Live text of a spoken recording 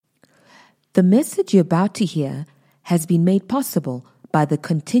The message you're about to hear has been made possible by the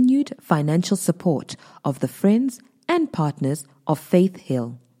continued financial support of the friends and partners of Faith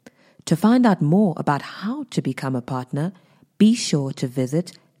Hill. To find out more about how to become a partner, be sure to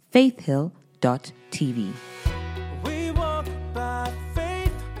visit faithhill.tv. We walk by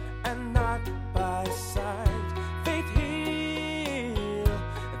faith and not by sight. Faith Hill,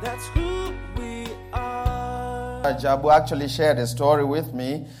 that's who we are. Jabu actually shared a story with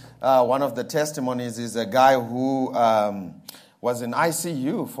me. One of the testimonies is a guy who was in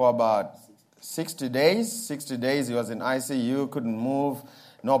ICU for about 60 days. 60 days he was in ICU, couldn't move,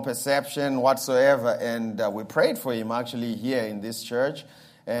 no perception whatsoever. And we prayed for him actually here in this church.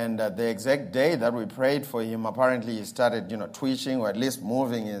 And the exact day that we prayed for him, apparently he started, twitching or at least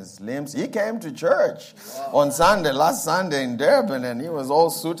moving his limbs. He came to church on Sunday, last Sunday in Durban, and he was all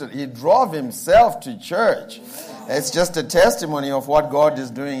suited. He drove himself to church. It's just a testimony of what God is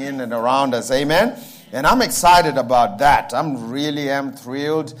doing in and around us. Amen. And I'm excited about that. Really am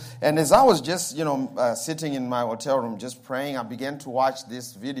thrilled. And as I was just, sitting in my hotel room just praying, I began to watch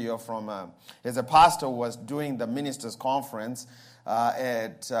this video from, as a pastor was doing the ministers' conference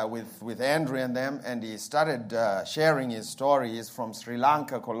with Andrew and them, and he started sharing his story. He's from Sri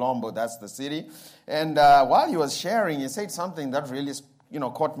Lanka, Colombo, that's the city. And while he was sharing, he said something that really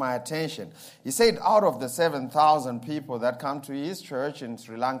caught my attention. He said out of the 7,000 people that come to his church in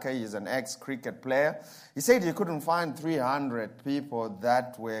Sri Lanka, he's an ex-cricket player, he said he couldn't find 300 people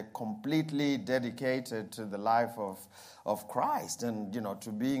that were completely dedicated to the life of Christ and, to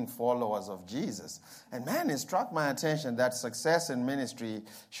being followers of Jesus. And man, it struck my attention that success in ministry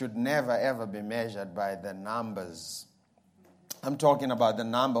should never, ever be measured by the numbers. I'm talking about the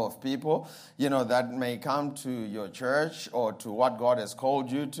number of people, that may come to your church or to what God has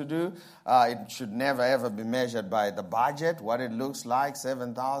called you to do. It should never, ever be measured by the budget, what it looks like,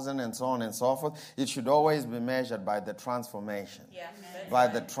 7,000 and so on and so forth. It should always be measured by the transformation, by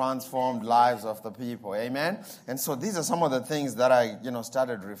the transformed lives of the people. Amen? And so these are some of the things that I,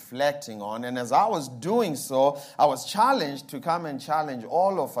 started reflecting on. And as I was doing so, I was challenged to come and challenge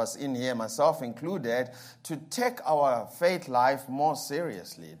all of us in here, myself included, to take our faith life more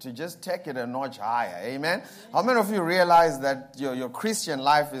seriously, to just take it a notch higher. Amen? How many of you realize that your Christian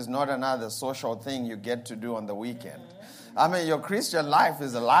life is not another social thing you get to do on the weekend? Your Christian life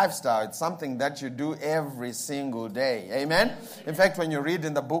is a lifestyle. It's something that you do every single day. Amen? In fact, when you read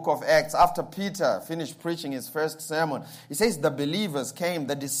in the book of Acts, after Peter finished preaching his first sermon, he says the believers came,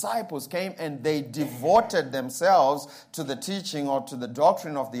 the disciples came, and they devoted themselves to the teaching or to the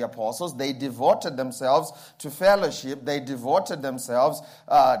doctrine of the apostles. They devoted themselves to fellowship. They devoted themselves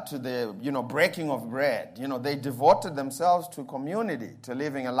to the, breaking of bread. They devoted themselves to community, to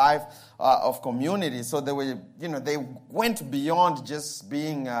living a life of community. So they were, they went beyond just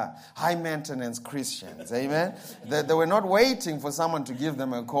being high maintenance Christians. Amen. They were not waiting for someone to give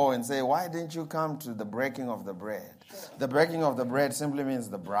them a call and say, why didn't you come to the breaking of the bread? The breaking of the bread simply means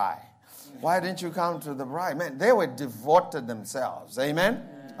the bride. Why didn't you come to the bride? Man, they were devoted themselves. Amen.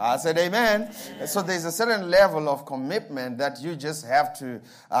 I said amen. So there's a certain level of commitment that you just have to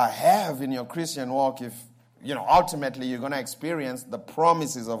have in your Christian walk if ultimately you're going to experience the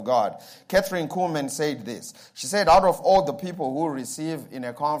promises of God. Catherine Kuhlman said this. She said, out of all the people who receive in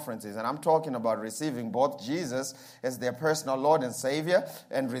her conferences, and I'm talking about receiving both Jesus as their personal Lord and Savior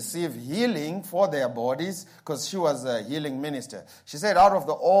and receive healing for their bodies, because she was a healing minister. She said, out of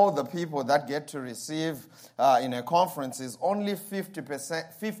all the people that get to receive in her conferences, only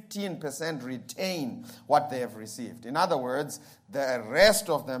 15% retain what they have received. In other words, the rest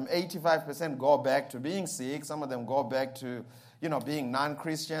of them, 85%, go back to being sick. Some of them go back to, being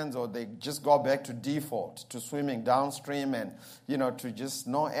non-Christians, or they just go back to default, to swimming downstream and, to just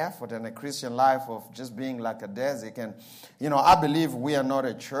no effort in a Christian life of just being like a desert. And, I believe we are not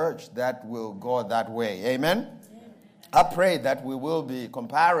a church that will go that way. Amen? I pray that we will be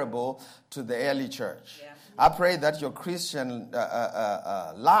comparable to the early church. Yeah. I pray that your Christian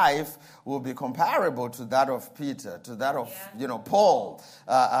life will be comparable to that of Peter, to that of, Paul.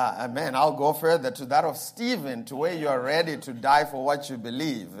 Amen. I'll go further, to that of Stephen, to where you are ready to die for what you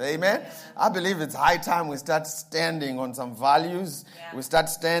believe. Amen. I believe it's high time we start standing on some values. Yeah. We start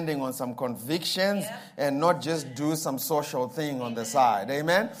standing on some convictions, and not just do some social thing on the side.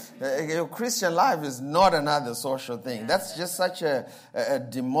 Amen. Your Christian life is not another social thing. That's just such a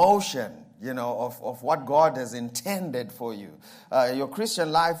demotion, of what God has intended for you. Your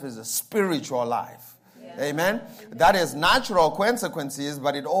Christian life is a spiritual life. Yeah. Amen? That is natural consequences,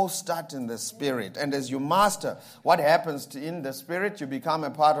 but it all starts in the spirit. And as you master what happens in the spirit, you become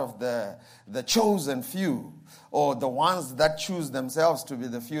a part of the chosen few. or the ones that choose themselves to be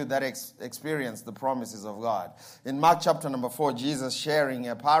the few that experience the promises of God. In Mark chapter number 4, Jesus sharing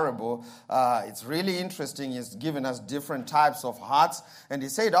a parable. It's really interesting. He's given us different types of hearts. And he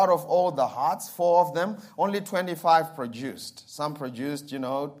said out of all the hearts, 4 of them, only 25 produced. Some produced,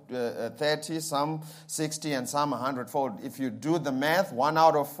 30, some 60, and some 100-fold. If you do the math, 1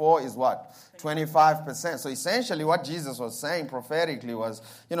 out of 4 is what? 25%. So essentially what Jesus was saying prophetically was,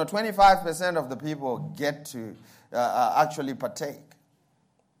 25% of the people get to actually partake.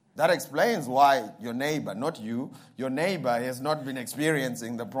 That explains why your neighbor, not you, your neighbor has not been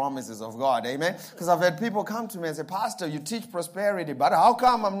experiencing the promises of God. Amen? Because I've had people come to me and say, Pastor, you teach prosperity, but how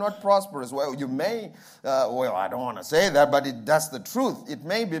come I'm not prosperous? Well, you may, I don't want to say that, but that's the truth. It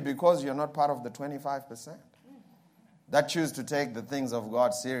may be because you're not part of the 25%. That choose to take the things of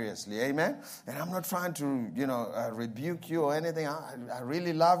God seriously. Amen? And I'm not trying to, rebuke you or anything. I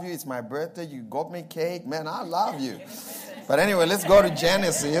really love you. It's my birthday. You got me cake. Man, I love you. But anyway, let's go to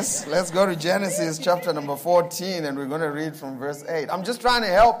Genesis. Let's go to Genesis chapter number 14, and we're going to read from verse 8. I'm just trying to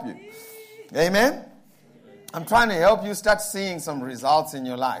help you. Amen? I'm trying to help you start seeing some results in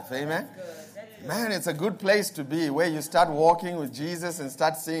your life. Amen? Man, it's a good place to be where you start walking with Jesus and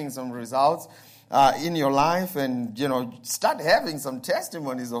start seeing some results in your life, and start having some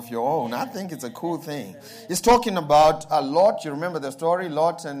testimonies of your own. I think it's a cool thing. He's talking about Lot. You remember the story,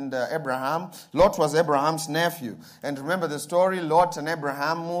 Lot and Abraham. Lot was Abraham's nephew, and remember the story, Lot and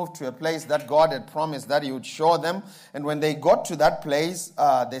Abraham moved to a place that God had promised that he would show them. And when they got to that place,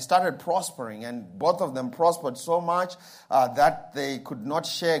 they started prospering, and both of them prospered so much that they could not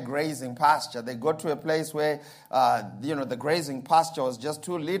share grazing pasture. They got to a place where the grazing pasture was just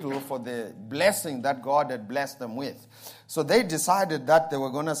too little for the blessing that God had blessed them with. So they decided that they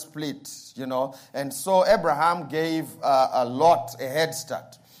were going to split, And so Abraham gave Lot a head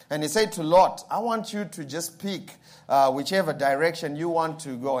start. And he said to Lot, I want you to just pick whichever direction you want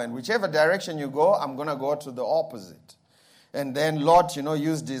to go. And whichever direction you go, I'm going to go to the opposite. And then Lot,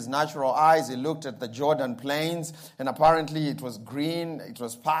 used his natural eyes. He looked at the Jordan plains, and apparently it was green. It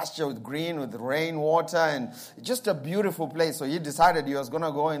was pasture with rainwater, and just a beautiful place. So he decided he was going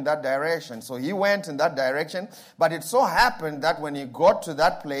to go in that direction. So he went in that direction. But it so happened that when he got to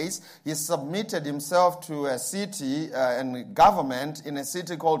that place, he submitted himself to a city and government in a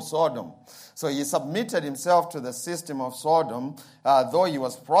city called Sodom. So he submitted himself to the system of Sodom. Though he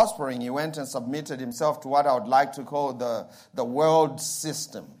was prospering, he went and submitted himself to what I would like to call the world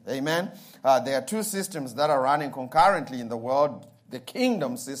system. Amen? There are 2 systems that are running concurrently in the world: the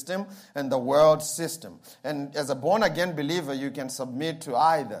kingdom system and the world system. And as a born-again believer, you can submit to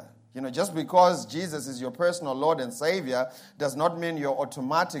either. Just because Jesus is your personal Lord and Savior does not mean you're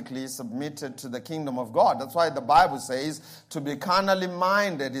automatically submitted to the kingdom of God. That's why the Bible says to be carnally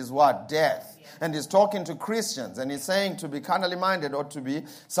minded is what? Death. And he's talking to Christians, and he's saying to be carnally minded or to be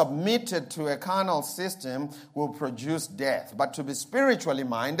submitted to a carnal system will produce death. But to be spiritually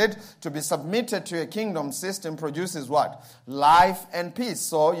minded, to be submitted to a kingdom system produces what? Life and peace.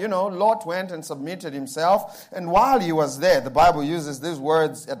 So, Lot went and submitted himself. And while he was there, the Bible uses these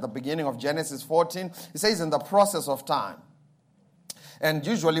words at the beginning of Genesis 14. It says, in the process of time. And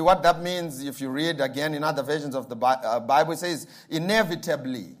usually what that means, if you read again in other versions of the Bible, it says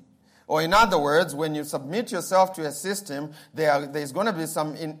inevitably. Or in other words, when you submit yourself to a system, there's going to be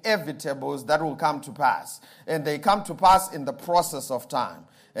some inevitables that will come to pass. And they come to pass in the process of time.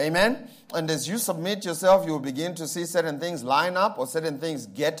 Amen? And as you submit yourself, you will begin to see certain things line up or certain things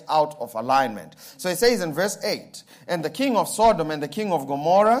get out of alignment. So it says in verse 8, and the king of Sodom and the king of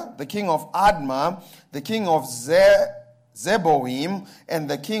Gomorrah, the king of Admah, the king of Zeboim, and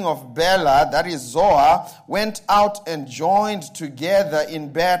the king of Bela, that is Zoar, went out and joined together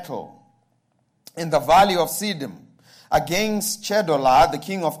in battle in the valley of Siddim against Chedolah, the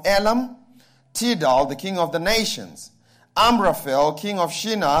king of Elam, Tidal, the king of the nations, Amraphel, king of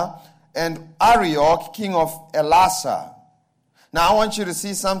Shinar, and Arioch, king of Elasah. Now I want you to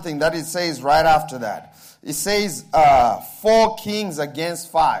see something that it says right after that. It says 4 kings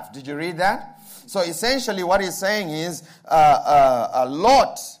against 5. Did you read that? So essentially what he's saying is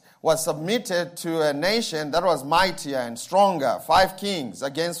Lot was submitted to a nation that was mightier and stronger. 5 kings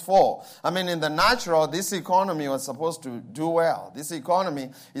against 4. I mean, in the natural, this economy was supposed to do well. This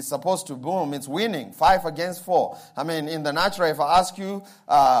economy is supposed to boom. It's winning. 5 against 4. I mean, in the natural, if I ask you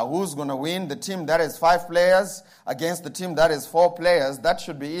who's going to win, the team that is 5 players against the team that is 4 players, that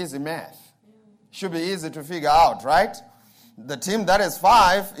should be easy math. Should be easy to figure out, right? The team that is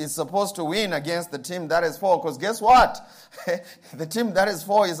 5 is supposed to win against the team that is 4. Because guess what? The team that is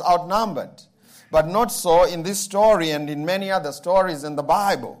 4 is outnumbered. But not so in this story and in many other stories in the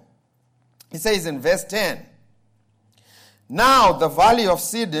Bible. It says in verse 10, Now the valley of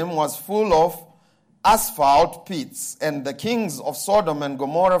Siddim was full of asphalt pits, and the kings of Sodom and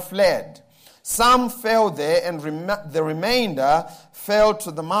Gomorrah fled. Some fell there, and the remainder fell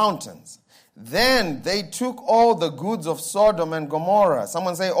to the mountains. Then they took all the goods of Sodom and Gomorrah.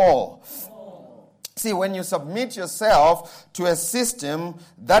 Someone say all. See, when you submit yourself to a system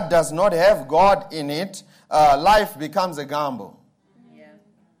that does not have God in it, life becomes a gamble.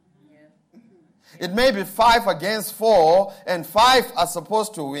 It may be 5 against 4, and 5 are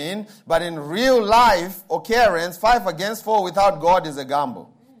supposed to win, but in real life occurrence, 5 against 4 without God is a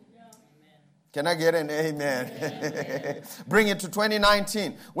gamble. Can I get an amen? Bring it to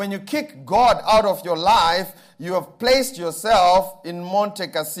 2019. When you kick God out of your life, you have placed yourself in Monte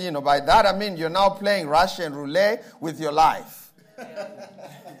Casino. By that I mean you're now playing Russian roulette with your life. Yeah,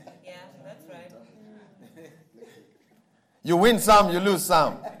 that's right. You win some, you lose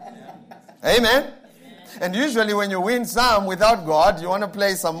some. Amen? And usually when you win some without God, you want to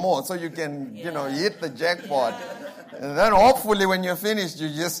play some more so you can, hit the jackpot. And then hopefully when you're finished, you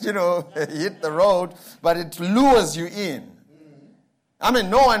just, hit the road, but it lures you in. I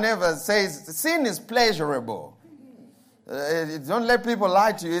mean, no one ever says sin is pleasurable. Don't let people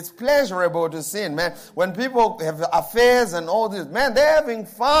lie to you. It's pleasurable to sin, man. When people have affairs and all this, man, they're having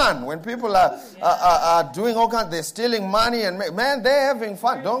fun. When people are doing all kinds, they're stealing money, and man, they're having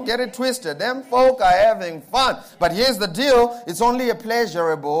fun. Don't get it twisted. Them folk are having fun. But here's the deal. It's only a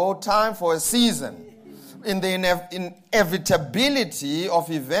pleasurable time for a season. In the inevitability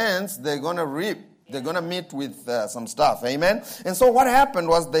of events, they're going to reap. They're going to meet with some stuff. Amen? And so what happened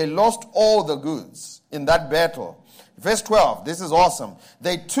was they lost all the goods in that battle. Verse 12, this is awesome.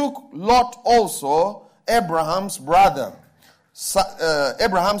 They took Lot also, Abraham's brother's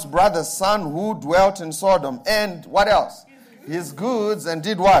son who dwelt in Sodom. And what else? His goods, and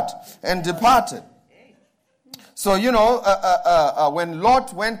did what? And departed. So, when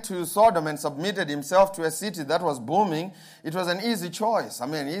Lot went to Sodom and submitted himself to a city that was booming, it was an easy choice. I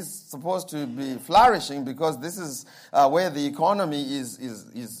mean, he's supposed to be flourishing because this is where the economy is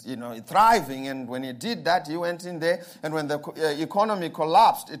thriving. And when he did that, he went in there. And when the economy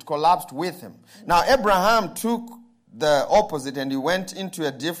collapsed, it collapsed with him. Now, Abraham took the opposite and he went into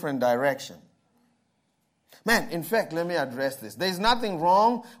a different direction. Man, in fact, let me address this. There's nothing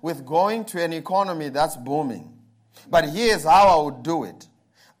wrong with going to an economy that's booming. But here's how I would do it.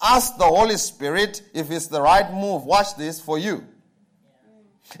 Ask the Holy Spirit if it's the right move. Watch this for you.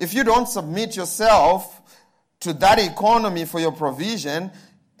 If you don't submit yourself to that economy for your provision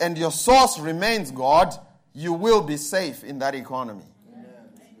and your source remains God, you will be safe in that economy.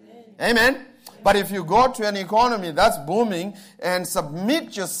 Amen? But if you go to an economy that's booming and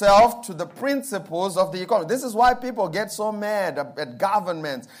submit yourself to the principles of the economy. This is why people get so mad at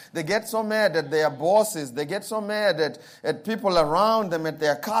governments. They get so mad at their bosses. They get so mad at people around them, at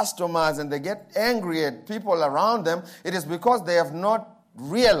their customers, and they get angry at people around them. It is because they have not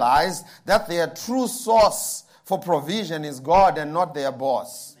realized that their true source for provision is God and not their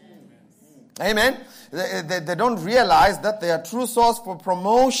boss. Amen? They don't realize that their true source for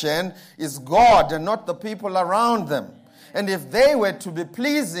promotion is God and not the people around them. And if they were to be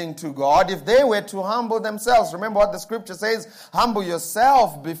pleasing to God, if they were to humble themselves, remember what the scripture says, humble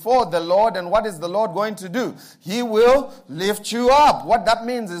yourself before the Lord, and what is the Lord going to do? He will lift you up. What that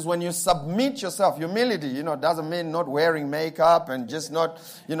means is when you submit yourself, humility, doesn't mean not wearing makeup and just not,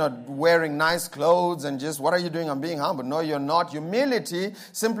 wearing nice clothes and just, what are you doing? I'm being humble. No, you're not. Humility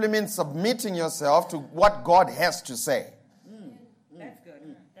simply means submitting yourself to what God has to say. That's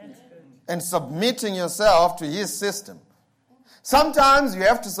good. That's good. And submitting yourself to His system. Sometimes you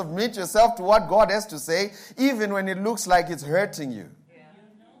have to submit yourself to what God has to say, even when it looks like it's hurting you. Yeah.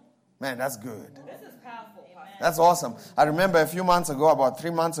 Man, that's good. This is powerful. That's awesome. I remember a few months ago, about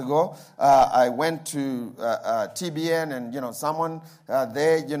 3 months ago, I went to TBN, and someone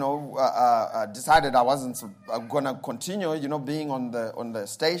there, decided I wasn't going to continue, being on the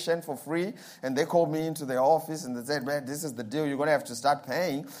station for free, and they called me into their office and they said, "Man, this is the deal. You're going to have to start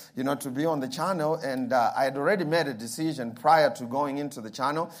paying, to be on the channel." And I had already made a decision prior to going into the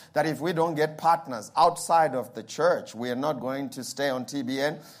channel that if we don't get partners outside of the church, we are not going to stay on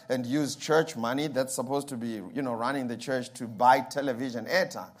TBN and use church money that's supposed to be running the church to buy television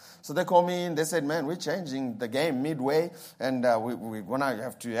airtime. So they called me in. They said, "Man, we're changing the game midway, and we're going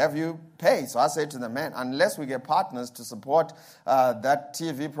to have you pay." So I said to them, "Man, unless we get partners to support that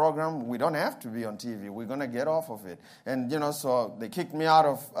TV program, we don't have to be on TV. We're going to get off of it." And, so they kicked me out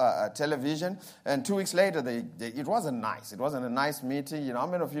of television. And 2 weeks later, it wasn't nice. It wasn't a nice meeting. How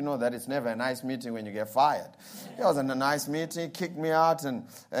many of you know that it's never a nice meeting when you get fired? It wasn't a nice meeting. Kicked me out, and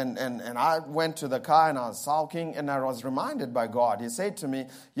I went to the car, and I was talking, and I was reminded by God. He said to me,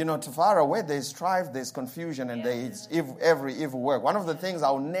 Tafara, where there's strife, there's confusion, and there's every evil work. One of the things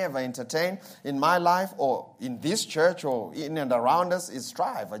I'll never entertain in my life or in this church or in and around us is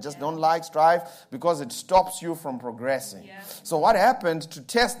strife. I just don't like strife because it stops you from progressing. Yeah. So what happened to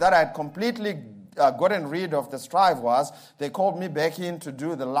test that I had completely gotten rid of the strife was they called me back in to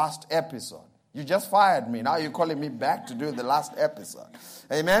do the last episode. You just fired me. Now you're calling me back to do the last episode.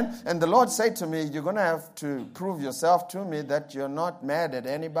 Amen? And the Lord said to me, you're going to have to prove yourself to me that you're not mad at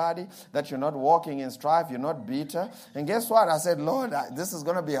anybody, that you're not walking in strife, you're not bitter. And guess what? I said, Lord, this is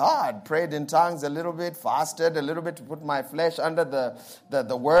going to be hard. Prayed in tongues a little bit, fasted a little bit to put my flesh under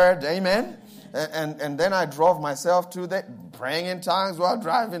the word. Amen? And then I drove myself to praying in tongues while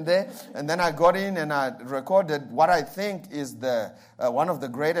driving there. And then I got in and I recorded what I think is one of the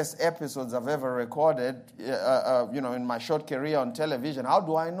greatest episodes I've ever recorded, in my short career on television. How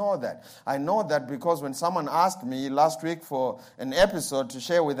do I know that? I know that because when someone asked me last week for an episode to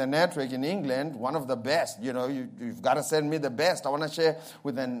share with a network in England, one of the best, you've got to send me the best. I want to share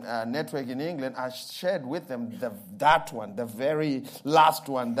with a network in England. I shared with them that one, the very last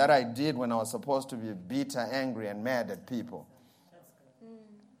one that I did when I was supposed to be bitter, angry, and mad at people.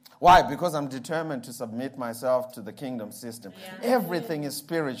 Why? Because I'm determined to submit myself to the kingdom system. Yeah. Everything is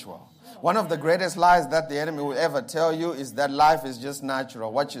spiritual. One of the greatest lies that the enemy will ever tell you is that life is just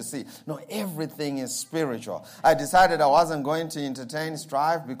natural, what you see. No, everything is spiritual. I decided I wasn't going to entertain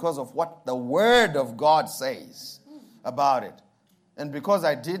strife because of what the Word of God says about it. And because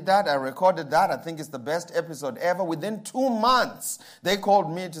I did that, I recorded that. I think it's the best episode ever. Within 2 months, they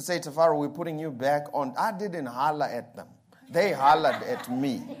called me to say, Tafara, we're putting you back on. I didn't holler at them. They hollered at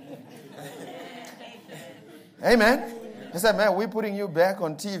me. Amen. They said, man, we're putting you back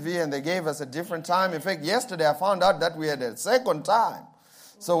on TV, and they gave us a different time. In fact, yesterday I found out that we had a second time.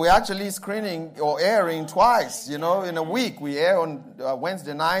 So we're actually screening or airing twice, in a week. We air on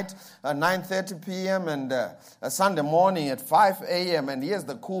Wednesday night at 9:30 p.m. and Sunday morning at 5 a.m. And here's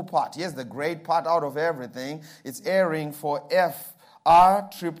the cool part. Here's the great part out of everything. It's airing for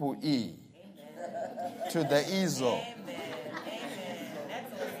FREE to the EZO.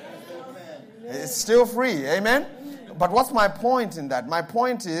 It's still free. Amen? But what's my point in that? My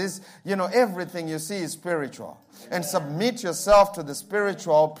point is, everything you see is spiritual. And submit yourself to the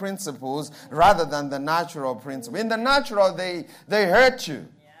spiritual principles rather than the natural principles. In the natural, they hurt you.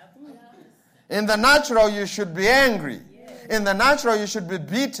 In the natural, you should be angry. In the natural, you should be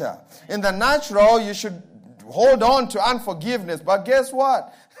bitter. In the natural, you should hold on to unforgiveness. But guess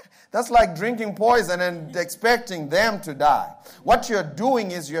what? That's like drinking poison and expecting them to die. What you're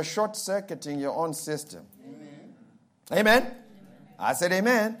doing is you're short-circuiting your own system. Amen? Amen? I said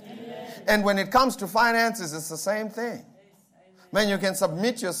amen. Amen. And when it comes to finances, it's the same thing. Man, you can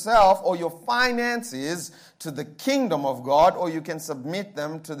submit yourself or your finances to the kingdom of God, or you can submit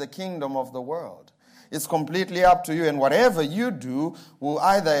them to the kingdom of the world. It's completely up to you. And whatever you do will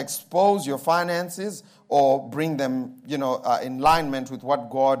either expose your finances or bring them, in alignment with what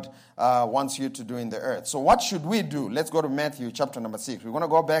God wants you to do in the earth. So what should we do? Let's go to Matthew chapter number 6. We're going to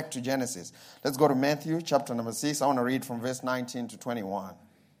go back to Genesis. Let's go to Matthew chapter number 6. I want to read from verse 19 to 21.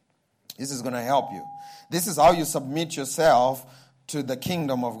 This is going to help you. This is how you submit yourself to the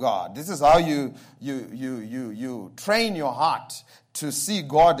kingdom of God. This is how you train your heart to see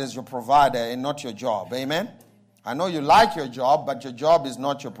God as your provider and not your job. Amen? I know you like your job, but your job is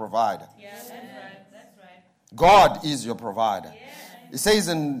not your provider. Yeah, that's right. That's right. God is your provider. Yeah. It says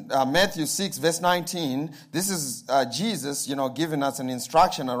in Matthew 6, verse 19, this is Jesus, giving us an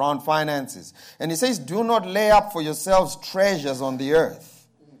instruction around finances. And he says, do not lay up for yourselves treasures on the earth,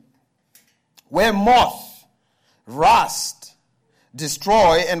 where moth, rust,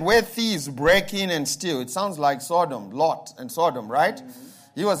 destroy, and where thieves break in and steal. It sounds like Lot and Sodom, right? Mm-hmm.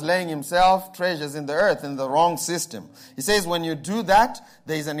 He was laying himself treasures in the earth in the wrong system. He says when you do that,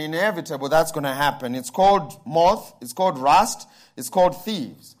 there's an inevitable that's going to happen. It's called moth, it's called rust, it's called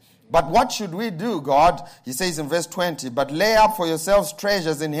thieves. But what should we do, God? He says in verse 20, but lay up for yourselves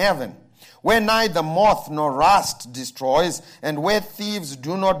treasures in heaven, where neither moth nor rust destroys, and where thieves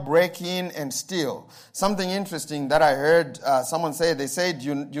do not break in and steal. Something interesting that I heard someone say, they said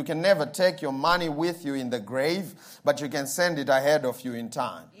you can never take your money with you in the grave, but you can send it ahead of you in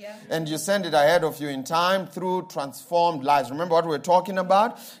time. Yeah. And you send it ahead of you in time through transformed lives. Remember what we're talking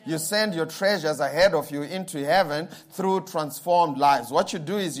about? You send your treasures ahead of you into heaven through transformed lives. What you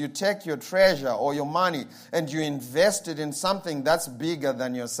do is you take your treasure or your money and you invest it in something that's bigger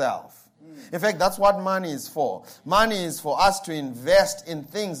than yourself. In fact, that's what money is for. Money is for us to invest in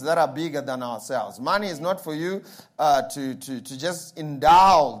things that are bigger than ourselves. Money is not for you to just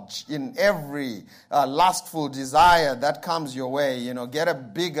indulge in every lustful desire that comes your way. You know, get a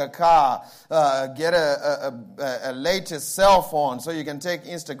bigger car, get a latest cell phone so you can take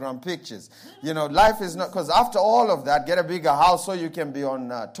Instagram pictures. You know, life is not, because after all of that, get a bigger house so you can be on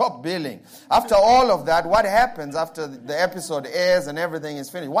top billing. After all of that, what happens after the episode airs and everything is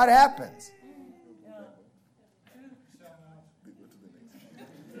finished? What happens?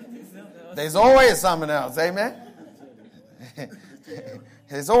 There's always something else, amen?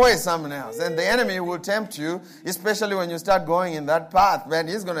 There's always something else. And the enemy will tempt you, especially when you start going in that path. Man,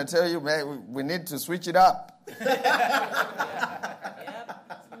 he's going to tell you, man, we need to switch it up.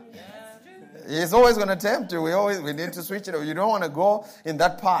 He's always going to tempt you. We need to switch it up. You don't want to go in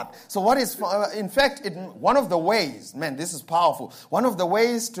that path. So what is, in fact, one of the ways, man, this is powerful. One of the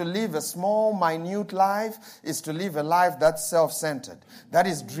ways to live a small, minute life is to live a life that's self-centered, that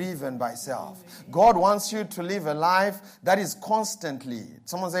is driven by self. God wants you to live a life that is constantly,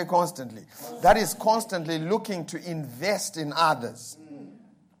 someone say constantly, that is constantly looking to invest in others.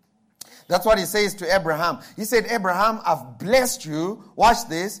 That's what he says to Abraham. He said, Abraham, I've blessed you, watch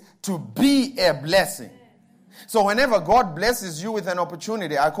this, to be a blessing. So whenever God blesses you with an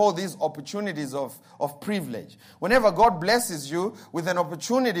opportunity, I call these opportunities of privilege. Whenever God blesses you with an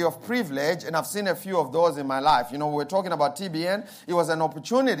opportunity of privilege, and I've seen a few of those in my life. You know, we're talking about TBN. It was an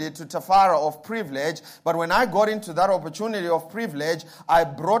opportunity to Tafara of privilege. But when I got into that opportunity of privilege, I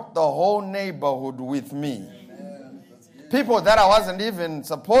brought the whole neighborhood with me. People that I wasn't even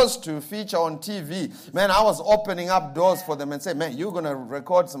supposed to feature on TV. Man, I was opening up doors for them and saying, man, you're going to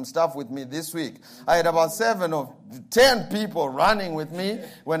record some stuff with me this week. I had about 7 or 10 people running with me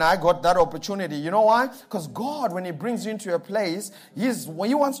when I got that opportunity. You know why? Because God, when he brings you into a place, he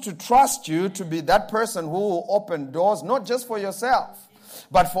wants to trust you to be that person who will open doors, not just for yourself,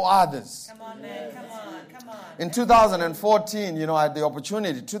 but for others. Come on, man. Come on. In 2014, you know, I had the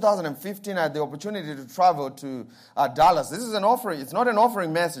opportunity. 2015, I had the opportunity to travel to Dallas. This is an offering. It's not an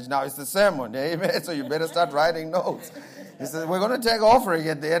offering message now. It's the sermon. Amen. So you better start writing notes. He says, we're going to take offering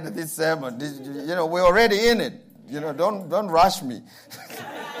at the end of this sermon. You know, we're already in it. You know, don't rush me.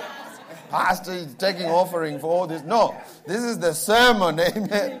 Pastor is taking offering for all this. No, this is the sermon.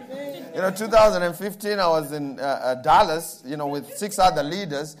 Amen. You know, 2015, I was in Dallas, you know, with 6 other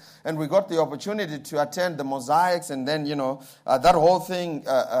leaders, and we got the opportunity to attend the mosaics, and then, you know, that whole thing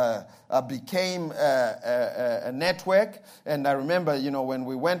became a network. And I remember, you know, when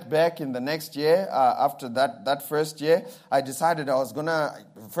we went back in the next year, after that first year, I decided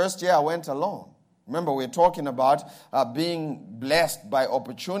first year I went alone. Remember, we're talking about being blessed by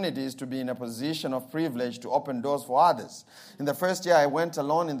opportunities to be in a position of privilege to open doors for others. In the first year, I went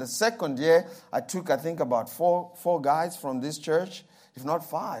alone. In the second year, I took, I think, about four guys from this church, if not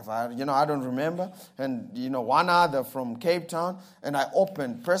 5. I don't remember. And, you know, 1 other from Cape Town. And I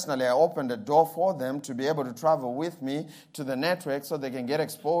opened a door for them to be able to travel with me to the network so they can get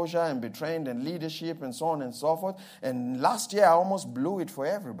exposure and be trained in leadership and so on and so forth. And last year, I almost blew it for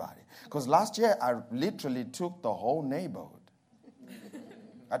everybody. Because last year, I literally took the whole neighborhood.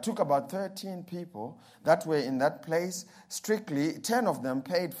 I took about 13 people that were in that place. Strictly, 10 of them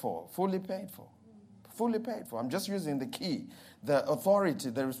paid for, fully paid for. Fully paid for. I'm just using the key, the authority,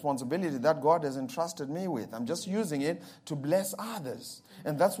 the responsibility that God has entrusted me with. I'm just using it to bless others.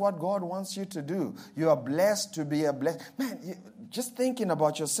 And that's what God wants you to do. You are blessed to be a blessed. Man, just thinking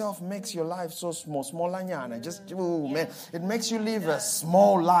about yourself makes your life so small. Man, it makes you live a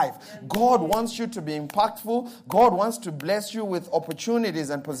small life. God wants you to be impactful. God wants to bless you with opportunities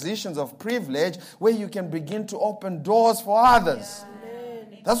and positions of privilege where you can begin to open doors for others.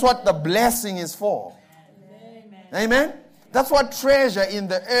 That's what the blessing is for. Amen? That's what treasure in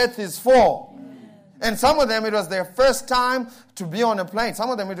the earth is for. And some of them, it was their first time to be on a plane.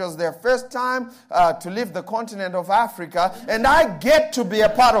 Some of them, it was their first time to leave the continent of Africa. And I get to be a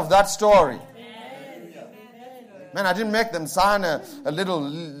part of that story. Man, I didn't make them sign a little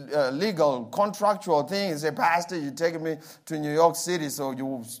legal contractual thing and say, Pastor, you're taking me to New York City, so you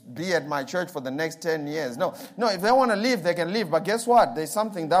will be at my church for the next 10 years. No, if they want to leave, they can leave. But guess what? There's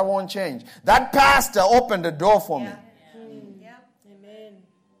something that won't change. That pastor opened the door for me.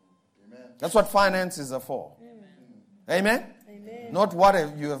 That's what finances are for. Amen? Amen? Not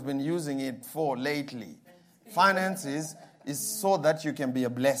what you have been using it for lately. Finances is so that you can be a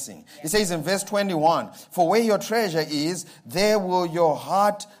blessing. He says in verse 21, for where your treasure is, there will your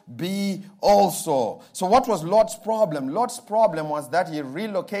heart be also. So what was Lot's problem? Lot's problem was that he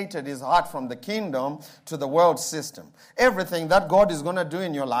relocated his heart from the kingdom to the world system. Everything that God is going to do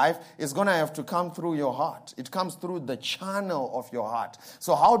in your life is going to have to come through your heart. It comes through the channel of your heart.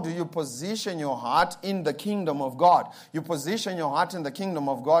 So how do you position your heart in the kingdom of God? You position your heart in the kingdom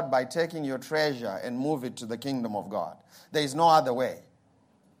of God by taking your treasure and move it to the kingdom of God. There is no other way.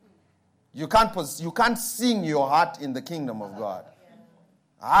 You can't sing your heart in the kingdom of God.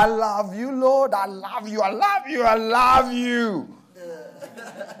 I love you, Lord. I love you. I love you. I love you.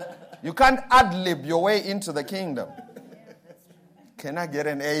 You can't ad-lib your way into the kingdom. Can I get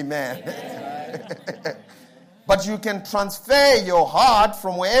an amen? But you can transfer your heart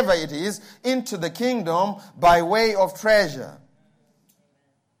from wherever it is into the kingdom by way of treasure.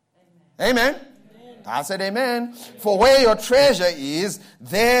 Amen. I said amen. For where your treasure is,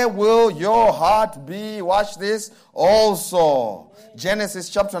 there will your heart be. Watch this. Also. Genesis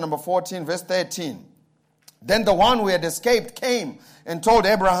chapter number 14, verse 13. Then the one who had escaped came and told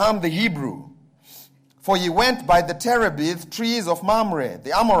Abraham the Hebrew. For he went by the terebinth trees of Mamre,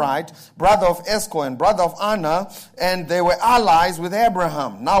 the Amorite, brother of Eshcol and brother of Anna, and they were allies with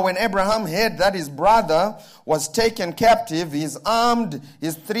Abraham. Now when Abraham heard that his brother was taken captive, he armed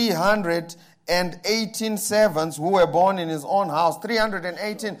his 318 servants who were born in his own house.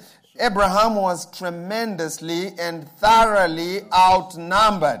 318. Abraham was tremendously and thoroughly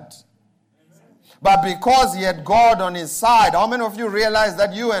outnumbered. But because he had God on his side, how many of you realize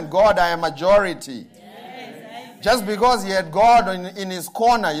that you and God are a majority? Just because he had God in his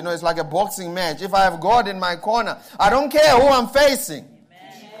corner, it's like a boxing match. If I have God in my corner, I don't care who I'm facing.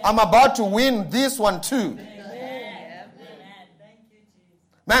 I'm about to win this one too.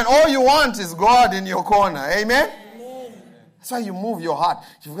 Man, all you want is God in your corner. Amen? That's why you move your heart.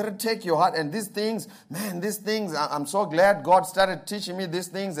 You've got to take your heart. And these things, I'm so glad God started teaching me these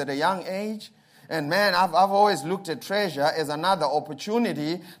things at a young age. And man, I've always looked at treasure as another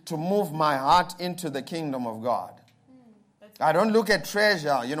opportunity to move my heart into the kingdom of God. I don't look at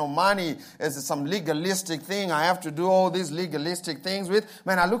treasure, money as some legalistic thing. I have to do all these legalistic things with.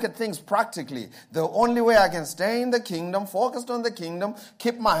 Man, I look at things practically. The only way I can stay in the kingdom, focused on the kingdom,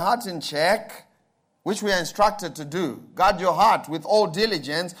 keep my heart in check, which we are instructed to do. Guard your heart with all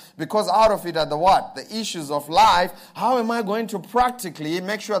diligence, because out of it are the what? The issues of life. How am I going to practically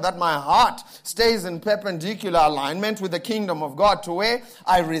make sure that my heart stays in perpendicular alignment with the kingdom of God, to where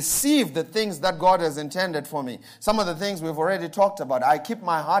I receive the things that God has intended for me? Some of the things we've already talked about. I keep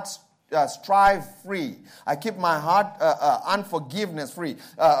my heart strive free. I keep my heart unforgiveness free,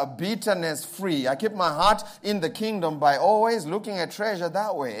 bitterness free. I keep my heart in the kingdom by always looking at treasure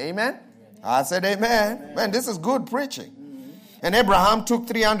that way. Amen? I said amen. Man, this is good preaching. And Abraham took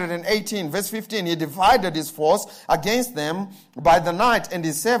 318, verse 15. He divided his force against them by the night, and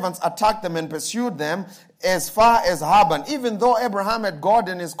his servants attacked them and pursued them as far as Haban. Even though Abraham had God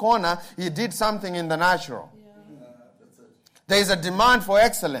in his corner, he did something in the natural. There is a demand for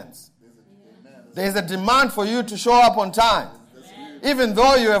excellence. There is a demand for you to show up on time. Even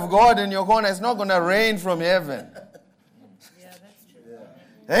though you have God in your corner, it's not going to rain from heaven.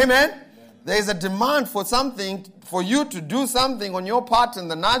 Amen. There is a demand for something, for you to do something on your part in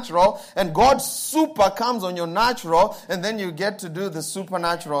the natural, and God's super comes on your natural, and then you get to do the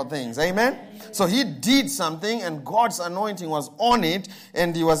supernatural things. Amen? So he did something, and God's anointing was on it,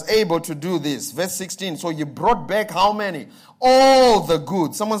 and he was able to do this. Verse 16, so he brought back how many? All the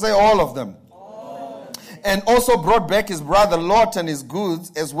goods. Someone say all of them. And also brought back his brother Lot and his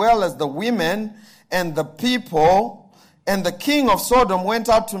goods, as well as the women and the people. And the king of Sodom went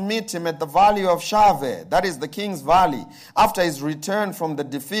out to meet him at the valley of Shaveh, that is the king's valley, after his return from the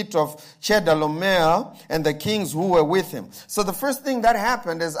defeat of Chedorlaomer and the kings who were with him. So the first thing that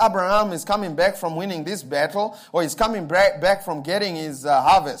happened is Abraham is coming back from winning this battle, or he's coming back from getting his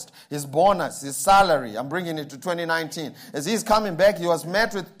harvest, his bonus, his salary. I'm bringing it to 2019. As he's coming back, he was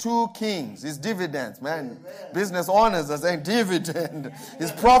met with two kings, his dividends. Man, business owners are saying dividend,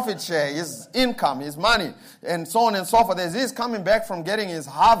 his profit share, his income, his money, and so on and so forth. As he's coming back from getting his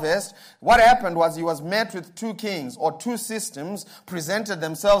harvest, what happened was he was met with two kings, or two systems presented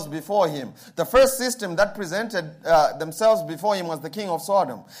themselves before him. The first system that presented themselves before him was the king of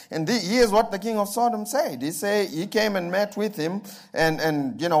Sodom. And here's what the king of Sodom said. He came and met with him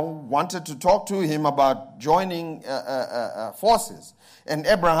and wanted to talk to him about joining forces. And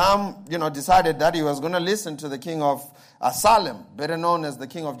Abraham, decided that he was going to listen to the king of Salem, better known as the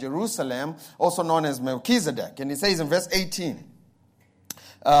king of Jerusalem, also known as Melchizedek. And he says in verse 18,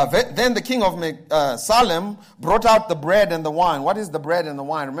 Then the king of Salem brought out the bread and the wine. What is the bread and the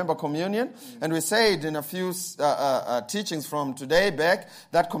wine? Remember communion? And we said in a few teachings from today back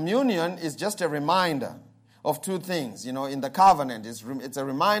that communion is just a reminder of two things. You know, in the covenant, it's a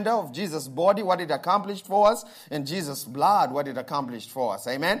reminder of Jesus' body, what it accomplished for us, and Jesus' blood, what it accomplished for us.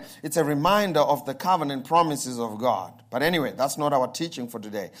 Amen? It's a reminder of the covenant promises of God. But anyway, that's not our teaching for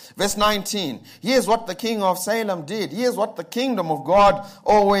today. Verse 19. Here's what the king of Salem did. Here's what the kingdom of God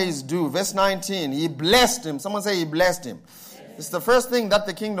always do. Verse 19. He blessed him. Someone say he blessed him. Yes. It's the first thing that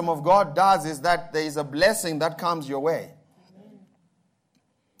the kingdom of God does is that there is a blessing that comes your way.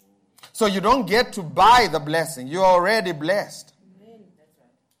 So you don't get to buy the blessing. You're already blessed.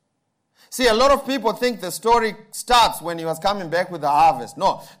 See, a lot of people think the story starts when he was coming back with the harvest.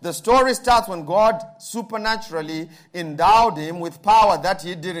 No, the story starts when God supernaturally endowed him with power that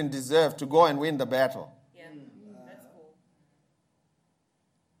he didn't deserve to go and win the battle. Yeah, that's cool.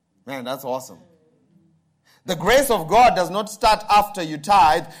 Man, that's awesome. The grace of God does not start after you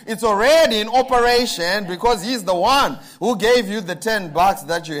tithe. It's already in operation because he's the one who gave you the $10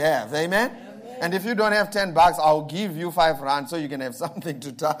 that you have. Amen? Amen. And if you don't have $10, I'll give you 5 rand so you can have something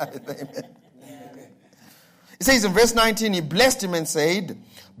to tithe. Amen. It says in verse 19, he blessed him and said,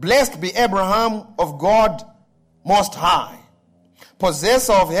 "Blessed be Abraham of God Most High,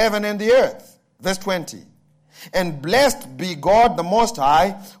 possessor of heaven and the earth." Verse 20. "And blessed be God the Most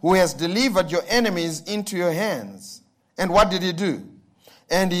High, who has delivered your enemies into your hands." And what did he do?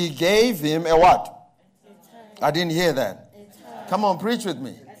 And he gave him a what? I didn't hear that. Come on, preach with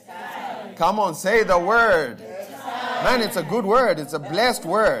me. Come on, say the word. Man, it's a good word. It's a blessed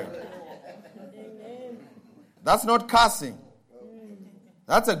word. That's not cussing.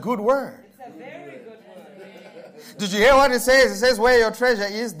 That's a good word. It's a very good word. Did you hear what it says? It says, where your treasure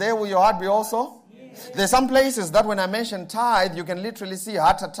is, there will your heart be also. There's some places that when I mention tithe, you can literally see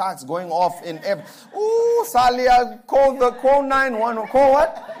heart attacks going off in every... Ooh, Salia, call 911. Call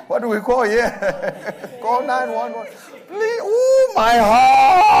what? What do we call here? Call 911. Please. Ooh, my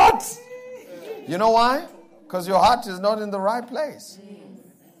heart. You know why? Because your heart is not in the right place.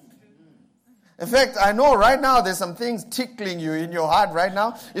 In fact, I know right now there's some things tickling you in your heart right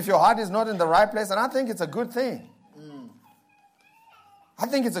now. If your heart is not in the right place, and I think it's a good thing. I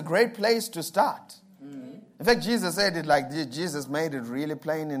think it's a great place to start. In fact, Jesus said it like this. Jesus made it really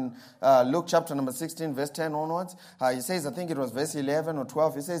plain in Luke chapter number 16, verse 10 onwards. He says, I think it was verse 11 or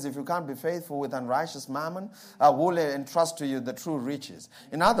 12. He says, if you can't be faithful with unrighteous mammon, I will entrust to you the true riches.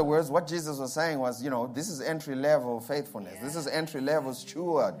 In other words, what Jesus was saying was, this is entry-level faithfulness. This is entry-level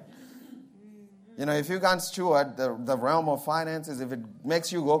steward. If you can't steward the realm of finances, if it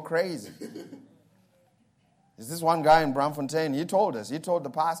makes you go crazy. There's this one guy in Braamfontein, he told the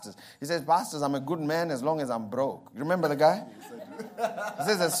pastors, he says, pastors, I'm a good man as long as I'm broke. You remember the guy? He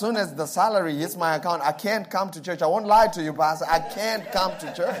says, as soon as the salary hits my account, I can't come to church. I won't lie to you, pastor. I can't come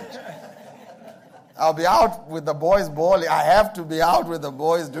to church. I'll be out with the boys bowling. I have to be out with the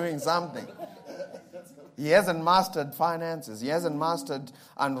boys doing something. He hasn't mastered finances. He hasn't mastered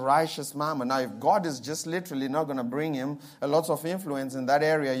unrighteous mammon. Now, if God is just literally not going to bring him a lot of influence in that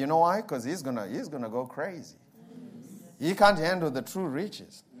area, you know why? Because he's gonna go crazy. He can't handle the true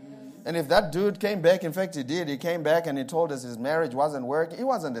riches. And if that dude came back, in fact he did, he came back and he told us his marriage wasn't working, it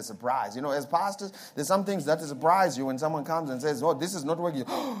wasn't a surprise. As pastors, there's some things that surprise you when someone comes and says, oh, this is not working.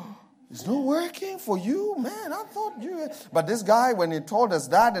 It's not working for you? Man, I thought you... But this guy, when he told us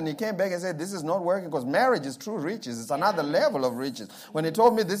that and he came back and said, this is not working because marriage is true riches. It's another level of riches. When he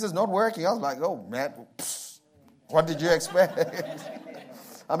told me this is not working, I was like, oh, man, what did you expect?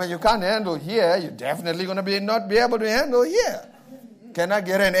 I mean, you can't handle here. You're definitely going to not be able to handle here. Can I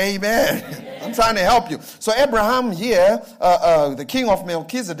get an amen? I'm trying to help you. So Abraham here, the king of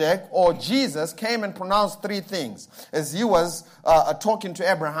Melchizedek, or Jesus, came and pronounced 3 things as he was talking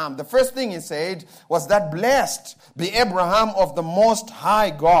to Abraham. The first thing he said was that blessed be Abraham of the Most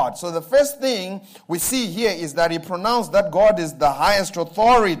High God. So the first thing we see here is that he pronounced that God is the highest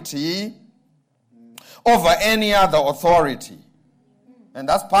authority over any other authority. And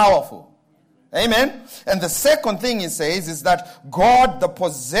that's powerful. Amen. And the second thing he says is that God, the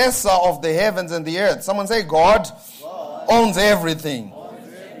possessor of the heavens and the earth. Someone say, God owns everything.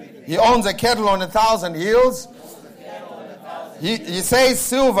 He owns a cattle on 1,000 hills. He says,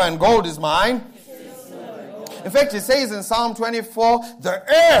 silver and gold is mine. In fact, he says in Psalm 24, the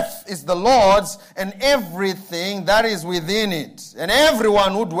earth is the Lord's and everything that is within it, and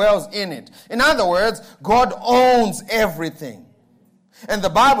everyone who dwells in it. In other words, God owns everything. And the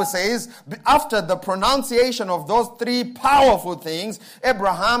Bible says, after the pronunciation of those three powerful things,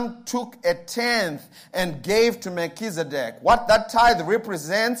 Abraham took a tenth and gave to Melchizedek. What that tithe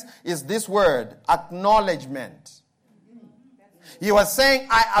represents is this word, acknowledgement. He was saying,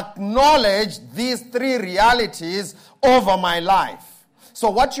 I acknowledge these three realities over my life. So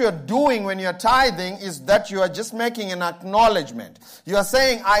what you're doing when you're tithing is that you are just making an acknowledgement. You are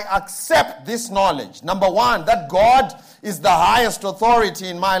saying, I accept this knowledge. Number one, that God is the highest authority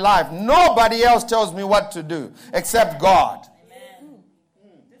in my life. Nobody else tells me what to do except God. Amen.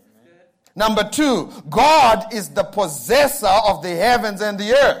 Number two, God is the possessor of the heavens and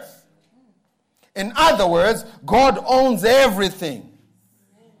the earth. In other words, God owns everything,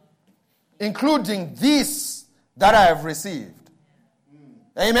 including this that I have received.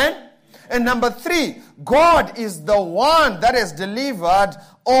 Amen? And number three, God is the one that has delivered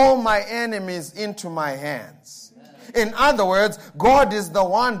all my enemies into my hands. In other words, God is the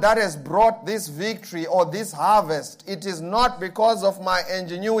one that has brought this victory or this harvest. It is not because of my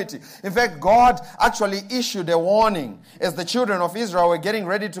ingenuity. In fact, God actually issued a warning as the children of Israel were getting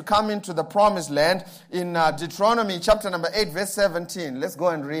ready to come into the promised land in Deuteronomy chapter number 8, verse 17. Let's go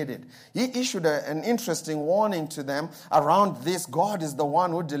and read it. He issued an interesting warning to them around this. God is the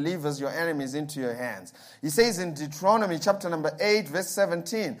one who delivers your enemies into your hands. He says in Deuteronomy chapter number 8, verse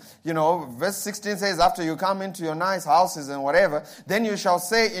 17, verse 16 says, after you come into your nice houses and whatever, then you shall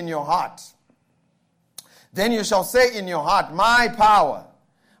say in your heart, my power,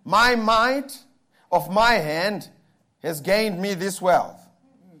 my might of my hand has gained me this wealth.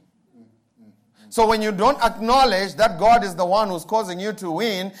 So when you don't acknowledge that God is the one who's causing you to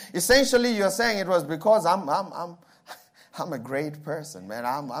win, essentially you're saying it was because I'm a great person, man.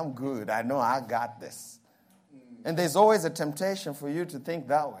 I'm good. I know I got this. And there's always a temptation for you to think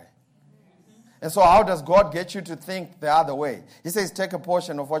that way. And so how does God get you to think the other way? He says, take a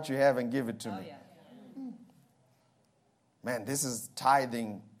portion of what you have and give it to me. Yeah. Man, this is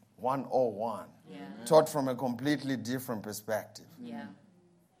tithing 101. Taught from a completely different perspective. Yeah.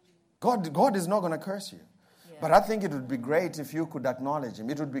 God is not going to curse you. Yeah. But I think it would be great if you could acknowledge him.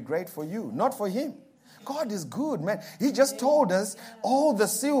 It would be great for you, not for him. God is good, man. He just told us all the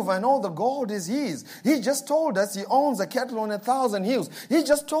silver and all the gold is his. He just told us he owns a cattle on 1,000 hills. He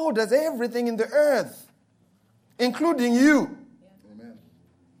just told us everything in the earth, including you. Amen.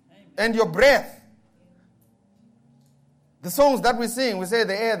 And your breath. The songs that we sing, we say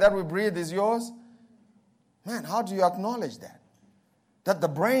the air that we breathe is yours. Man, how do you acknowledge that? That the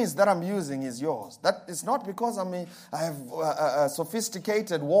brains that I'm using is yours. That it's not because I have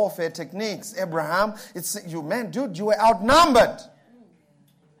sophisticated warfare techniques, Abraham. It's you, man, dude. You were outnumbered.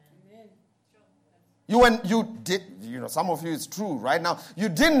 You did. Some of you, it's true right now. You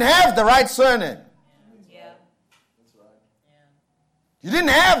didn't have the right surname. You didn't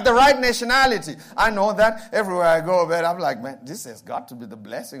have the right nationality. I know that everywhere I go, man, I'm like, man, this has got to be the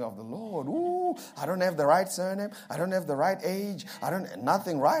blessing of the Lord. Ooh, I don't have the right surname. I don't have the right age.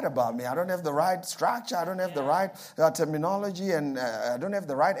 Nothing right about me. I don't have the right structure. I don't have the right terminology, and I don't have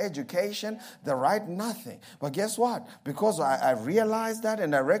the right education, the right nothing. But guess what? Because I realize that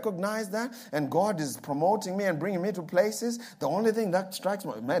and I recognize that, and God is promoting me and bringing me to places, the only thing that strikes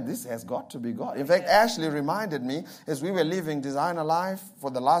me, man, this has got to be God. In fact, Ashley reminded me as we were living Designer Life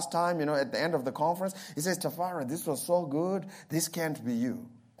for the last time, at the end of the conference, he says, Tafara, this was so good, this can't be you.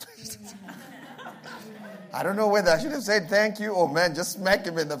 I don't know whether I should have said thank you or, man, just smack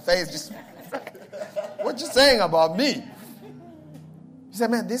him in the face. Just what you saying about me? He said,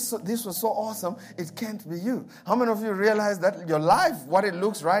 man, this was so awesome, it can't be you. How many of you realize that your life, what it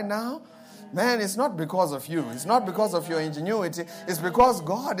looks right now, man, it's not because of you. It's not because of your ingenuity. It's because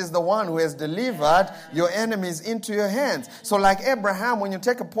God is the one who has delivered your enemies into your hands. So like Abraham, when you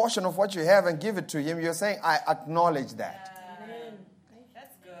take a portion of what you have and give it to him, you're saying, I acknowledge that.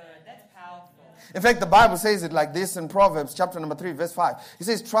 That's good. That's powerful. In fact, the Bible says it like this in Proverbs chapter number 3, verse 5. It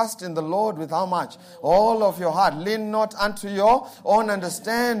says, trust in the Lord with how much? All of your heart. Lean not unto your own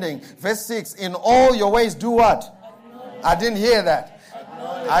understanding. Verse 6, in all your ways do what? I didn't hear that.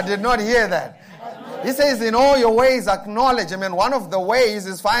 I did not hear that. He says, in all your ways acknowledge him. And one of the ways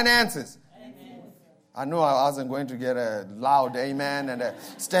is finances. Amen. I knew I wasn't going to get a loud amen and a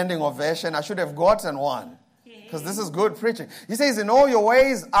standing ovation. I should have gotten one. Because this is good preaching. He says, in all your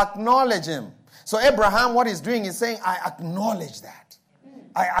ways acknowledge him. So Abraham, what he's doing is saying, I acknowledge that.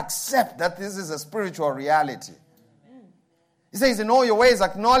 I accept that this is a spiritual reality. He says, in all your ways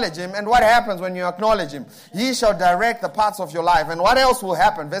acknowledge him. And what happens when you acknowledge him? He shall direct the paths of your life. And what else will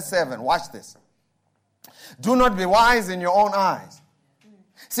happen? Verse 7, watch this. Do not be wise in your own eyes.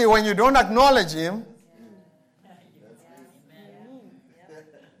 See, when you don't acknowledge him,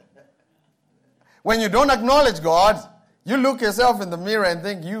 When you don't acknowledge God, you look yourself in the mirror and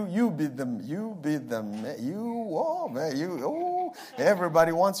think,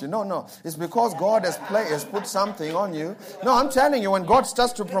 everybody wants you. No. It's because God has put something on you. No, I'm telling you, when God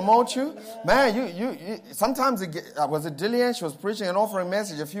starts to promote you, man, you sometimes, was it Dillian? She was preaching an offering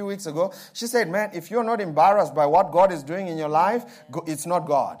message a few weeks ago. She said, man, if you're not embarrassed by what God is doing in your life, it's not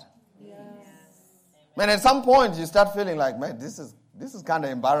God. Yes. Man, at some point, you start feeling like, man, this is kind of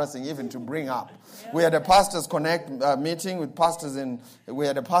embarrassing even to bring up. We had a Pastors Connect meeting with pastors we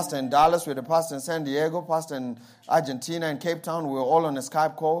had a pastor in Dallas, we had a pastor in San Diego, pastor in Argentina and Cape Town. We were all on a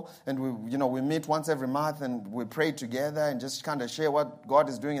Skype call, and we meet once every month and we pray together and just kind of share what God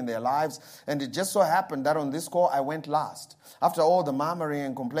is doing in their lives. And it just so happened that on this call I went last. After all the murmuring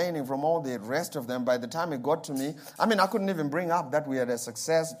and complaining from all the rest of them, by the time it got to me, I couldn't even bring up that we had a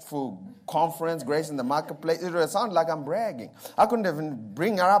successful conference, Grace in the Marketplace. It would sound like I'm bragging. I couldn't even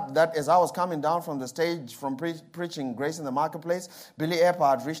bring up that as I was coming down from the stage from preaching Grace in the Marketplace, Billy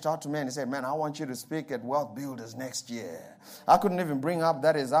Epard reached out to me and he said, man, I want you to speak at Wealth Builders next year. I couldn't even bring up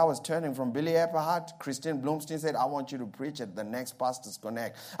that as I was turning from Billy Epperhart, Christine Bloomstein said, I want you to preach at the next Pastors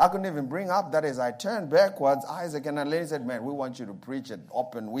Connect. I couldn't even bring up that as I turned backwards, Isaac and Elaine said, man, we want you to preach at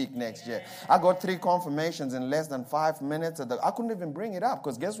Open Week next year. I got 3 confirmations in less than 5 minutes. I couldn't even bring it up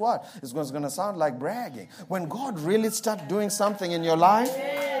because guess what? It's going to sound like bragging. When God really starts doing something in your life,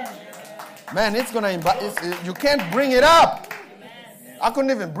 man, it's going to, you can't bring it up. I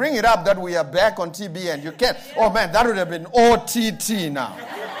couldn't even bring it up that we are back on TBN. You can't. Oh, man, that would have been OTT now.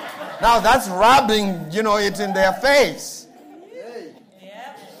 Now that's rubbing, it in their face.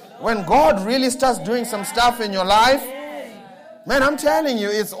 When God really starts doing some stuff in your life, man, I'm telling you,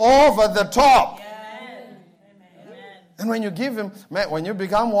 it's over the top. And when you give him, man, when you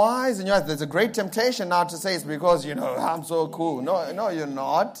become wise, and there's a great temptation now to say it's because, I'm so cool. No, you're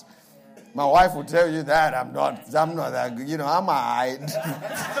not. My wife will tell you that I'm not that good. I'm all right.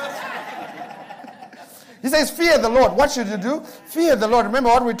 He says, fear the Lord. What should you do? Fear the Lord. Remember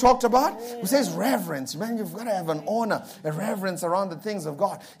what we talked about? He says reverence. Man, you've got to have an honor, a reverence around the things of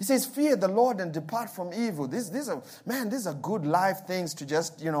God. He says, fear the Lord and depart from evil. These are good life things to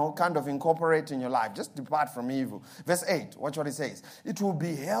just, kind of incorporate in your life. Just depart from evil. Verse 8, watch what he says. It will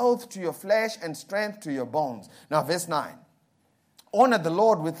be health to your flesh and strength to your bones. Now, verse 9. Honor the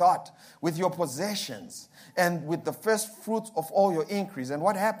Lord with your possessions and with the first fruits of all your increase. And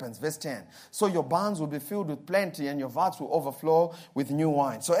what happens? Verse 10. So your barns will be filled with plenty and your vats will overflow with new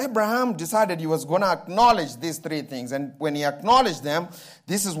wine. So Abraham decided he was going to acknowledge these 3 things. And when he acknowledged them,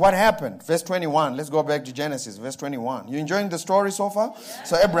 this is what happened. Verse 21. Let's go back to Genesis. Verse 21. You enjoying the story so far? Yeah.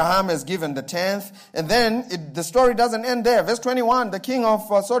 So Abraham has given the 10th. And then the story doesn't end there. Verse 21. The king of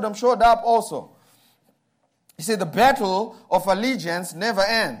Sodom showed up also. You see, the battle of allegiance never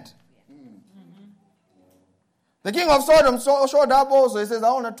ends. The king of Sodom showed up also. He says, I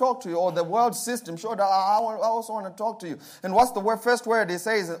want to talk to you. Or the world system showed up. I also want to talk to you. And what's the first word he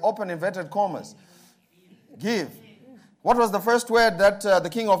says? Open inverted commas. Give. What was the first word that the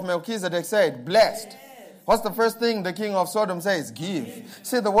king of Melchizedek said? Blessed. What's the first thing the king of Sodom says? Give.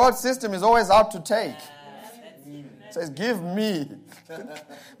 See, the world system is always out to take. It says, give me.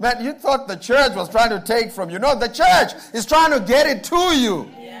 Man, you thought the church was trying to take from you. No, the church is trying to get it to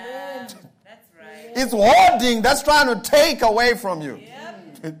you. Yeah, that's right. It's hoarding that's trying to take away from you.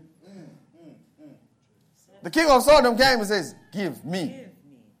 Yep. The king of Sodom came and says, give me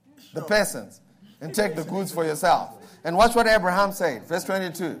the peasants and take the goods for yourself. And watch what Abraham said. Verse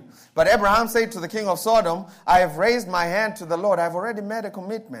 22. But Abraham said to the king of Sodom, I have raised my hand to the Lord. I've already made a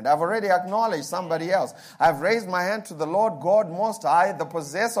commitment. I've already acknowledged somebody else. I've raised my hand to the Lord God Most High, the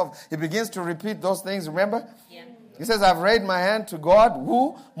possessor of... He begins to repeat those things, remember? Yeah. He says, I've raised my hand to God,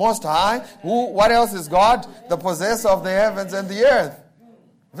 who? Most High. Who? What else is God? The possessor of the heavens and the earth.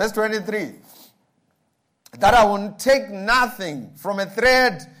 Verse 23. That I will take nothing from a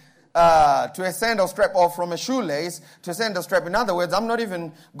thread to a sandal strap, or from a shoelace to a sandal strap. In other words, I'm not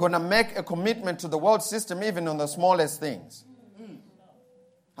even going to make a commitment to the world system even on the smallest things.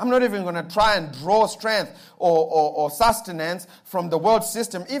 I'm not even going to try and draw strength or sustenance from the world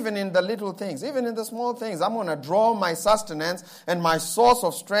system, even in the little things, even in the small things. I'm going to draw my sustenance, and my source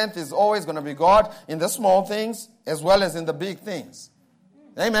of strength is always going to be God in the small things as well as in the big things.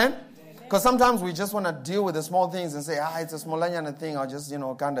 Amen? Because sometimes we just want to deal with the small things and say, it's a small thing. I'll just,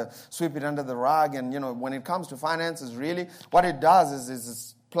 kind of sweep it under the rug. And, when it comes to finances, really, what it does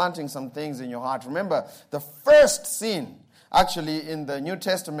is planting some things in your heart. Remember, the first sin Actually, in the New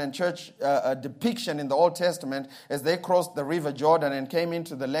Testament church, a depiction in the Old Testament as they crossed the river Jordan and came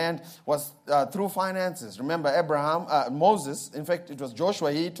into the land was through finances. Remember Moses, in fact, it was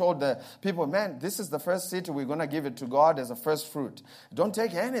Joshua, he told the people, man, this is the first city, we're going to give it to God as a first fruit. Don't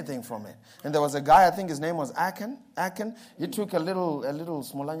take anything from it. And there was a guy, I think his name was Achan. He took a little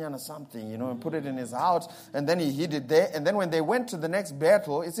smolanya or something, and put it in his house, and then he hid it there. And then when they went to the next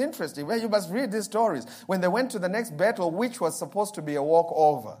battle, it's interesting. Well, you must read these stories. When they went to the next battle, which was supposed to be a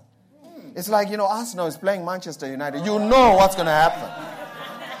walkover. It's like, Arsenal is playing Manchester United. You know what's going to happen.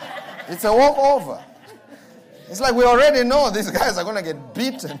 It's a walkover. It's like we already know these guys are going to get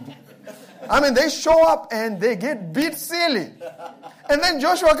beaten. I mean, they show up and they get beat silly. And then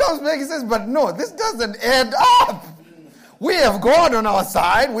Joshua comes back and says, but no, this doesn't add up. We have God on our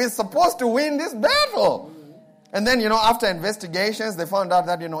side. We're supposed to win this battle. And then, after investigations, they found out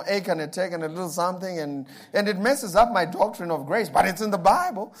that, Achan had taken a little something and it messes up my doctrine of grace. But it's in the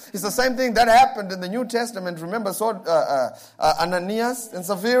Bible. It's the same thing that happened in the New Testament. Remember Ananias and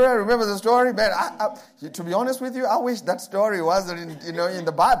Sapphira? Remember the story? Man, to be honest with you, I wish that story wasn't in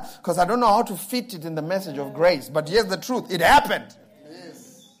the Bible, because I don't know how to fit it in the message of grace. But here's the truth. It happened.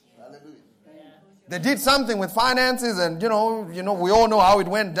 Yes. Hallelujah. They did something with finances and, we all know how it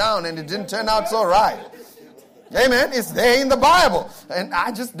went down and it didn't turn out so right. Amen. It's there in the Bible. And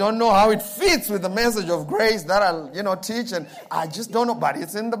I just don't know how it fits with the message of grace that I, teach. And I just don't know. But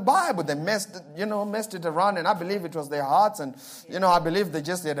it's in the Bible. They messed it around. And I believe it was their hearts. And, I believe they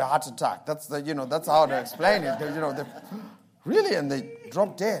just had a heart attack. That's that's how they explain it. They really, and they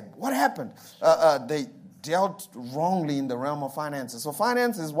dropped dead. What happened? They dealt wrongly in the realm of finances. So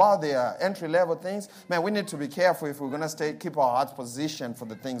finances, while they are entry-level things, man, we need to be careful if we're going to keep our hearts positioned for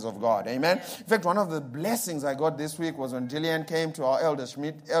the things of God. Amen? In fact, one of the blessings I got this week was when Jillian came to our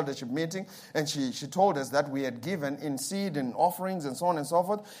eldership meeting, and she told us that we had given in seed and offerings and so on and so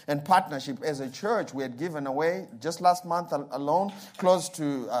forth, and partnership as a church. We had given away, just last month alone, close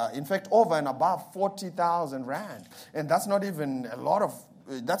to, in fact, over and above 40,000 rand. And that's not even a lot of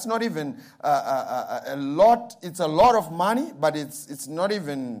That's not even a lot. It's a lot of money, but it's not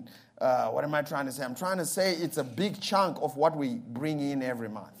even, what am I trying to say? I'm trying to say it's a big chunk of what we bring in every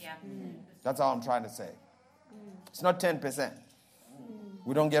month. Yeah. That's all I'm trying to say. It's not 10%.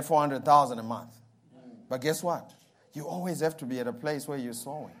 We don't get 400,000 a month. But guess what? You always have to be at a place where you're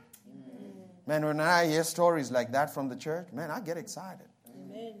sowing. Man, when I hear stories like that from the church, man, I get excited.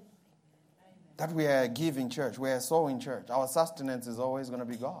 Amen. That we are a giving church. We are a sowing church. Our sustenance is always going to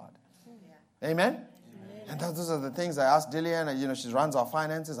be God. Yeah. Amen? And those are the things I asked Dillian. She runs our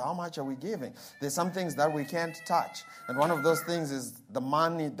finances. How much are we giving? There's some things that we can't touch. And one of those things is the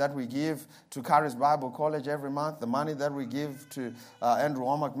money that we give to Charis Bible College every month, the money that we give to Andrew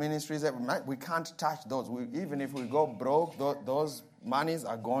Womack Ministries every month. We can't touch those. Even if we go broke, those monies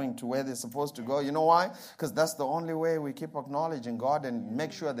are going to where they're supposed to go. You know why? Because that's the only way we keep acknowledging God and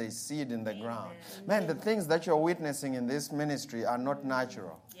make sure they seed in the ground. Man, the things that you're witnessing in this ministry are not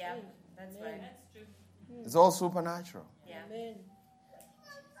natural. Yeah, that's right. That's true. It's all supernatural. Yeah.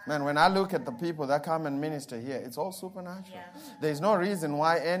 Man, when I look at the people that come and minister here, it's all supernatural. Yeah. There's no reason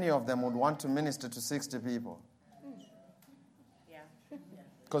why any of them would want to minister to 60 people. Yeah.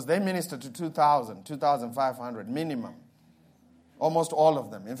 Because they minister to 2,000, 2,500 minimum. Almost all of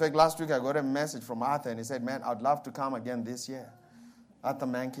them. In fact, last week I got a message from Arthur and he said, man, I'd love to come again this year. Arthur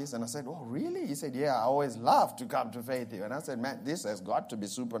Mankis. And I said, oh, really? He said, yeah, I always love to come to Faith Hill. And I said, man, this has got to be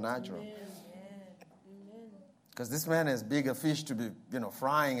supernatural. Because this man has bigger fish to be,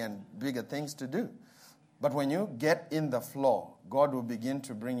 frying and bigger things to do. But when you get in the flow, God will begin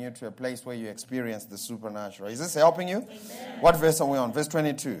to bring you to a place where you experience the supernatural. Is this helping you? Amen. What verse are we on? Verse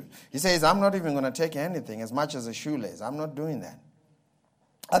 22. He says, I'm not even going to take anything as much as a shoelace. I'm not doing that.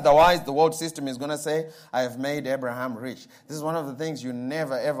 Otherwise, the world system is going to say, I have made Abraham rich. This is one of the things you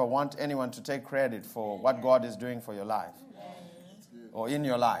never, ever want anyone to take credit for what God is doing for your life or in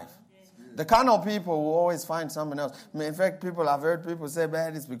your life. The carnal people will always find someone else. In fact, I've heard people say,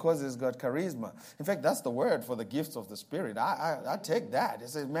 man, it's because he's got charisma. In fact, that's the word for the gifts of the Spirit. I take that. He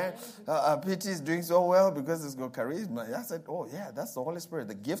says, man, PT is doing so well because he's got charisma. I said, oh, yeah, that's the Holy Spirit.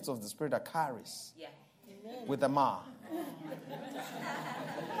 The gifts of the Spirit are charis. Yeah. With a ma.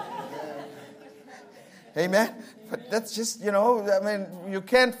 Amen? But that's just, you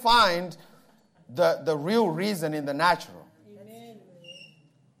can't find the real reason in the natural.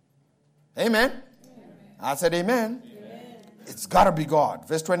 Amen? I said amen. It's got to be God.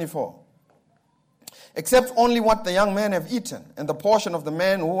 Verse 24. except only what the young men have eaten, and the portion of the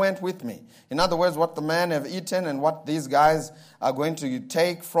men who went with me. In other words, what the men have eaten and what these guys are going to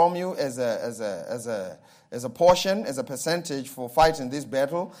take from you as a portion, as a percentage for fighting this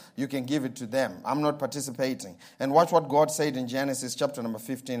battle, you can give it to them. I'm not participating. And watch what God said in Genesis chapter number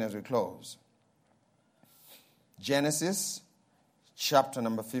 15 as we close. Genesis chapter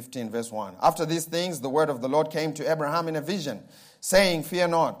number 15, verse 1. After these things, the word of the Lord came to Abraham in a vision, saying, "Fear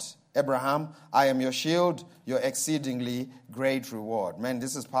not, Abraham, I am your shield, your exceedingly great reward." Man,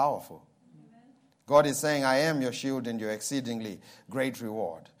 this is powerful. God is saying, I am your shield and your exceedingly great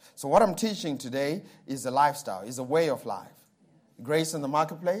reward. So what I'm teaching today is a lifestyle, is a way of life. Grace in the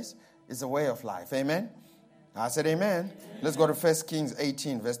marketplace is a way of life. Amen? I said amen. Let's go to 1 Kings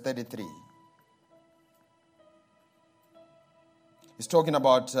 18, verse 33. He's talking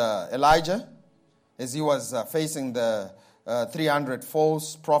about Elijah as he was facing the 300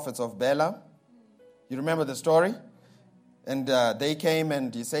 false prophets of Balaam. You remember the story? And they came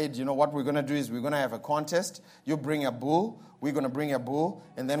and he said, you know what we're going to do is we're going to have a contest. You bring a bull. We're going to bring a bull.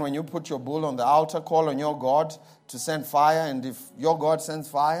 And then when you put your bull on the altar, call on your God to send fire. And if your God sends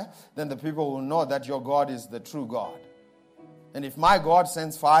fire, then the people will know that your God is the true God. And if my God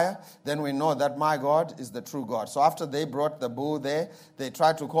sends fire, then we know that my God is the true God. So after they brought the bull there, they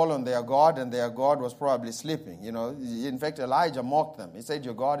tried to call on their God, and their God was probably sleeping. You know, in fact, Elijah mocked them. He said,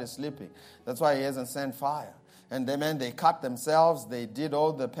 your God is sleeping. That's why he hasn't sent fire. And they cut themselves. They did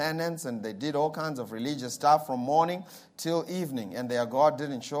all the penance, and they did all kinds of religious stuff from morning till evening, and their God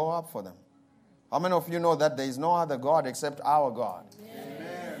didn't show up for them. How many of you know that there is no other God except our God?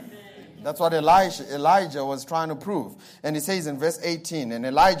 That's what Elijah was trying to prove. And he says in verse 18, and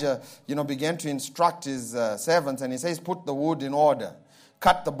Elijah, began to instruct his servants, and he says, put the wood in order,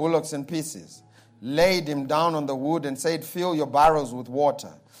 cut the bullocks in pieces, laid him down on the wood and said, fill your barrels with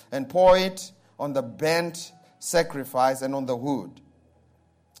water and pour it on the burnt sacrifice and on the wood.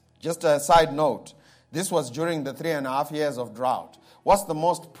 Just a side note, this was during the 3.5 years of drought. What's the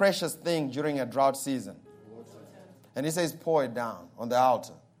most precious thing during a drought season? Water. And he says, pour it down on the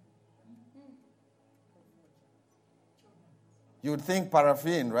altar. You would think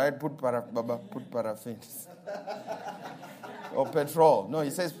paraffin, right? Put paraffin. Or petrol. No,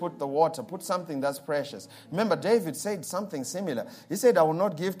 he says put the water. Put something that's precious. Remember, David said something similar. He said, I will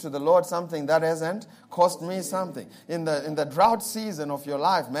not give to the Lord something that hasn't cost me something. In the drought season of your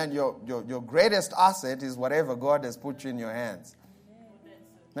life, man, your greatest asset is whatever God has put you in your hands.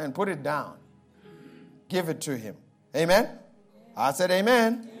 Man, put it down. Give it to him. Amen? I said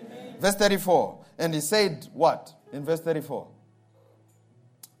amen. Verse 34. And he said what? In verse 34.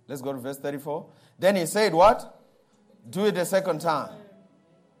 Let's go to verse 34. Then he said what? Do it a second time.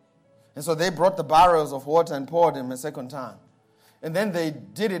 And so they brought the barrels of water and poured him a second time. And then they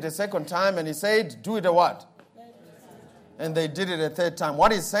did it a second time, and he said, do it a what? And they did it a third time.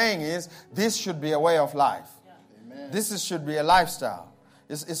 What he's saying is, this should be a way of life. This should be a lifestyle.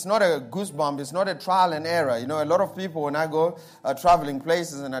 It's not a goosebump. It's not a trial and error. A lot of people, when I go traveling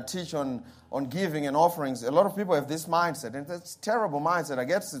places and I teach on giving and offerings, a lot of people have this mindset, and it's a terrible mindset. I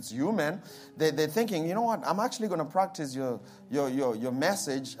guess it's human. They're thinking, you know what, I'm actually going to practice your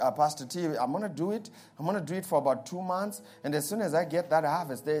message, Pastor T. I'm going to do it. I'm going to do it for about 2 months, and as soon as I get that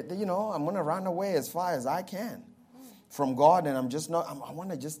harvest, I'm going to run away as far as I can from God, and I want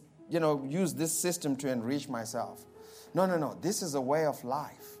to just, use this system to enrich myself. No. This is a way of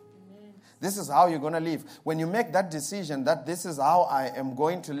life. This is how you're going to live. When you make that decision that this is how I am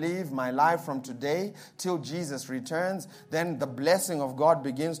going to live my life from today till Jesus returns, then the blessing of God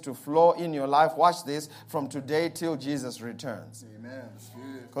begins to flow in your life. Watch this, from today till Jesus returns. Amen.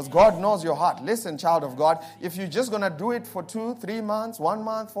 Because God knows your heart. Listen, child of God, if you're just going to do it for 2, 3 months, 1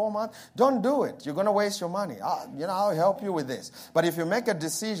 month, 4 months, don't do it. You're going to waste your money. I'll help you with this. But if you make a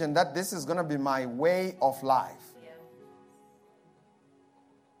decision that this is going to be my way of life,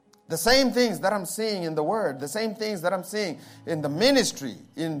 the same things that I'm seeing in the Word, the same things that I'm seeing in the ministry,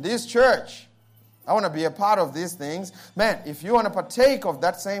 in this church, I want to be a part of these things. Man, if you want to partake of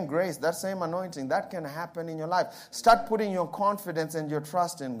that same grace, that same anointing, that can happen in your life. Start putting your confidence and your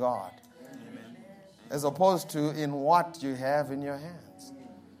trust in God, as opposed to in what you have in your hands.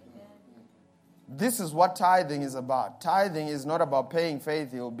 This is what tithing is about. Tithing is not about paying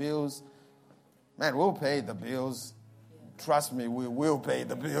faithful bills. Man, we'll pay the bills. Trust me, we will pay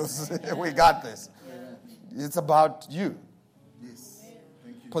the bills. We got this. It's about you. Yes.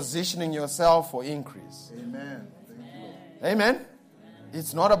 Positioning yourself for increase. Amen. Amen.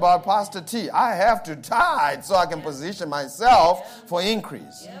 It's not about Pastor T. I have to tithe so I can position myself for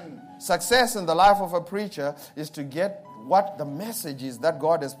increase. Success in the life of a preacher is to get what the message is that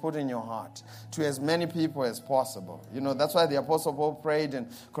God has put in your heart to as many people as possible. You know, that's why the Apostle Paul prayed in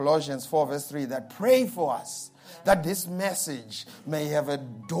Colossians 4 verse 3 that pray for us, that this message may have a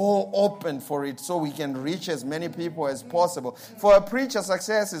door open for it so we can reach as many people as possible. For a preacher,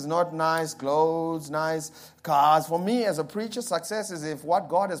 success is not nice clothes, nice cars. For me, as a preacher, success is if what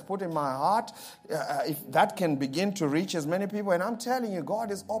God has put in my heart, if that can begin to reach as many people. And I'm telling you,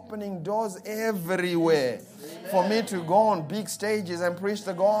 God is opening doors everywhere. Amen. For me to go on big stages and preach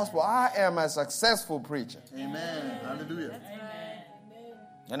the gospel. I am a successful preacher. Amen. Hallelujah.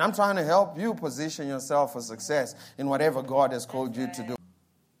 And I'm trying to help you position yourself for success in whatever God has called you to do.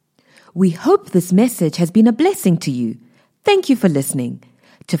 We hope this message has been a blessing to you. Thank you for listening.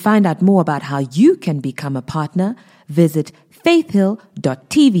 To find out more about how you can become a partner, visit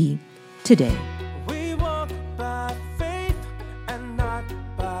faithhill.tv today.